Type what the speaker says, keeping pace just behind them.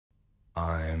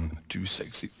I'm too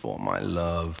sexy for my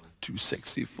love, too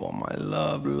sexy for my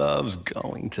love, love's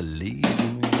going to leave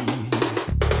me.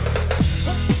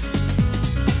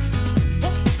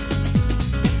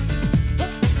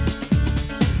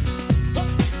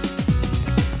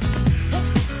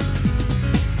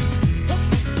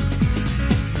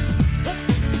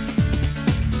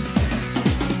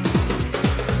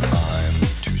 I'm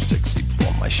too sexy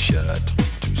for my shirt,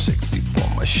 too sexy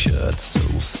for my shirt, so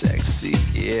sexy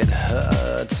it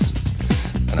hurts.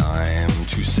 And I'm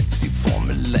too sexy for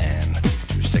Milan,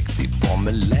 too sexy for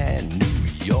Milan,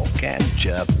 New York and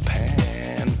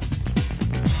Japan.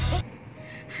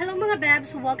 Hello mga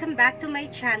Babs! Welcome back to my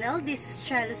channel. This is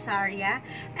Saria.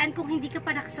 And kung hindi ka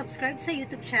pa nakasubscribe sa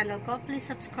YouTube channel ko, please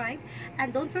subscribe.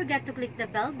 And don't forget to click the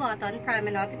bell button para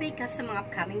ma-notify ka sa mga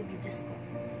upcoming videos ko.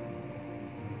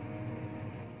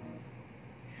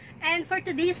 And for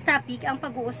today's topic, ang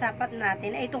pag-uusapan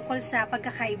natin ay tungkol sa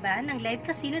pagkakaiba ng live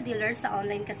casino dealer sa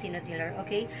online casino dealer.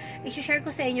 Okay? I-share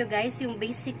ko sa inyo guys yung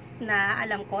basic na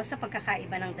alam ko sa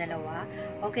pagkakaiba ng dalawa.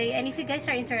 Okay? And if you guys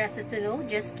are interested to know,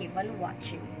 just keep on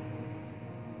watching.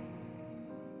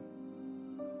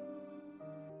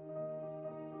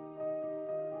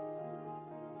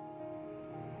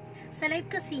 Sa live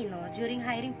casino, during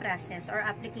hiring process or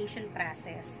application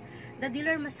process, the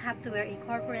dealer must have to wear a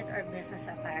corporate or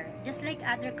business attire. Just like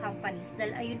other companies,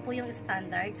 dahil ayun po yung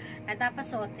standard na dapat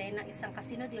suotin ng isang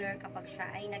casino dealer kapag siya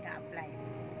ay nag-a-apply.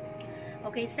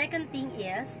 Okay, second thing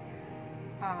is,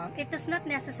 it is not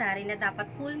necessary na dapat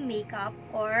full makeup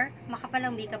or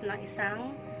makapalang makeup ng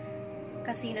isang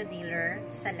casino dealer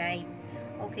sa live.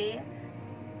 Okay?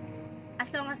 As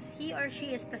long as he or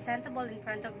she is presentable in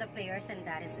front of the players, and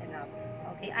that is enough.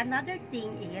 Okay, another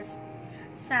thing is,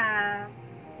 sa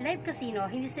live casino,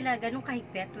 hindi sila ganun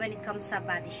kahigpit when it comes sa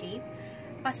body shape.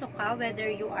 Pasok ka whether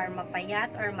you are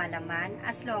mapayat or malaman,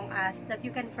 as long as that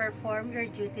you can perform your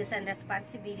duties and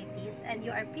responsibilities and you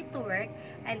are fit to work,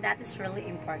 and that is really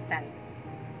important.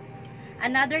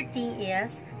 Another thing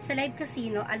is, sa live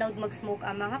casino, allowed mag-smoke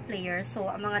ang mga players, so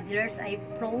ang mga dealers ay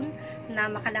prone na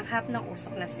makalanghap ng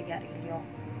usok na sigarilyo.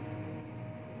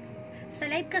 Sa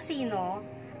live casino,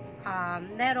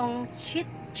 merong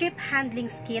chip handling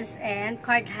skills and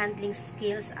card handling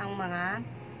skills ang mga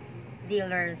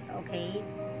dealers, okay?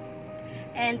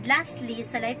 And lastly,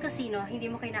 sa live casino,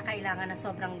 hindi mo kinakailangan na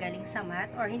sobrang galing sa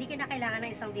math or hindi kinakailangan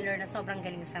ng isang dealer na sobrang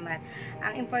galing sa math.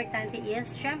 Ang importante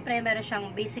is, syempre, meron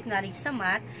siyang basic knowledge sa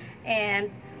math and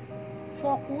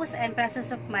focus and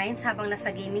presence of minds habang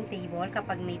nasa gaming table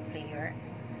kapag may player.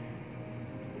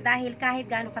 Dahil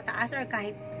kahit gaano kataas or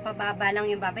kahit pababa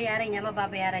lang yung babayaran niya,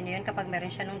 mababayaran niya yun kapag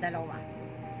meron siya nung dalawa.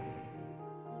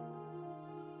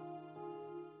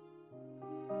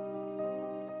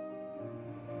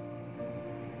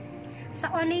 Sa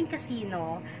online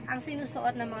casino, ang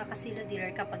sinusuot ng mga casino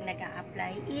dealer kapag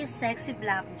nag-a-apply is sexy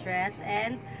black dress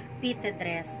and fitted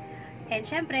dress. And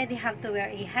syempre, they have to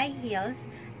wear a high heels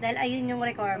dahil ayun yung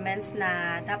requirements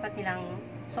na dapat nilang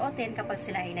suotin kapag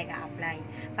sila ay nag-a-apply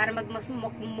para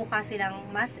magmukha silang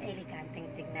mas eleganteng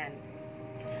tignan.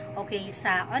 Okay,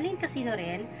 sa online casino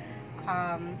rin,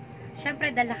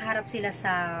 syempre dahil nakaharap sila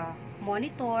sa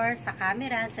monitor, sa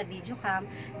camera, sa video cam,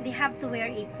 they have to wear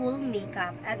a full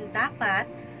makeup and dapat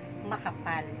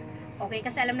makapal. Okay,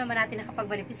 kasi alam naman natin na kapag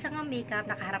manipis lang ang makeup,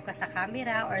 nakaharap ka sa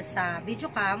camera or sa video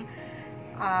cam,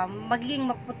 magiging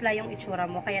maputla yung itsura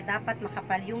mo, kaya dapat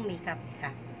makapal yung makeup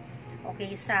ka.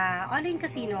 Okay, sa online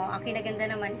casino, ang kinaganda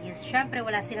naman is, syempre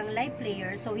wala silang live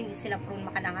player, so hindi sila prone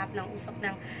makalanghap ng usok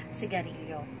ng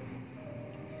sigarilyo.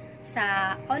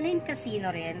 Sa online casino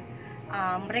rin,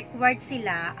 required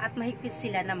sila at mahigpit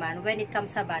sila naman when it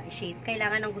comes sa body shape.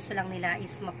 Kailangan ang gusto lang nila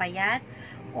is mapayat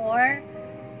or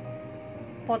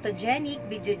photogenic,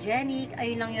 videogenic.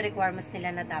 Ayun lang yung requirements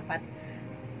nila na dapat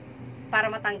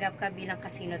para matanggap ka bilang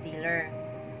casino dealer.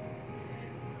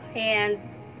 And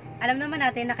alam naman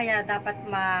natin na kaya dapat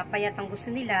mapayat ang gusto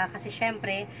nila kasi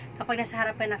syempre kapag nasa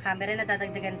harap ka ng camera,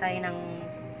 nadadagdagan tayo ng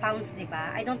pounds,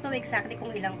 diba? I don't know exactly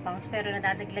kung ilang pounds, pero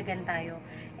nadadaglagan tayo.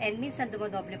 And minsan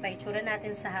dumodoble pa itsura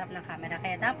natin sa harap ng camera.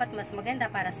 Kaya dapat mas maganda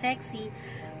para sexy,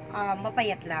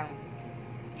 mapayat lang.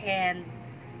 And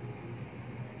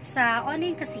sa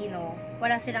online casino,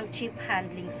 wala silang chip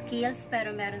handling skills,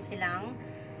 pero meron silang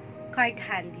card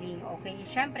handling. Okay?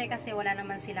 Syempre kasi wala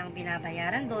naman silang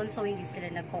binabayaran doon, so hindi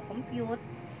sila nagko-compute.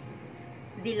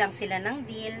 Deal lang sila ng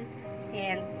deal.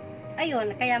 And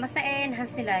ayun, kaya mas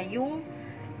na-enhance nila yung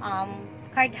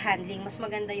card handling, mas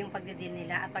maganda yung pagde-deal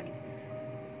nila at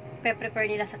pag-prepare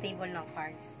nila sa table ng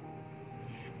cards.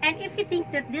 And if you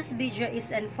think that this video is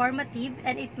informative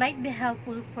and it might be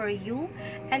helpful for you,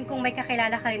 and kung may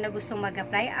kakilala ka rin na gustong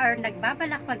mag-apply or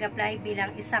nagbabalak mag-apply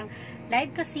bilang isang live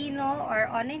casino or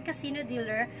online casino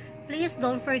dealer, please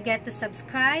don't forget to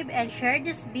subscribe and share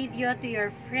this video to your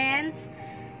friends.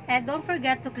 And don't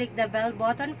forget to click the bell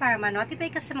button para ma-notify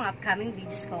ka sa mga upcoming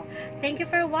videos ko. Thank you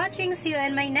for watching. See you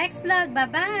in my next vlog.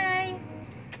 Bye-bye!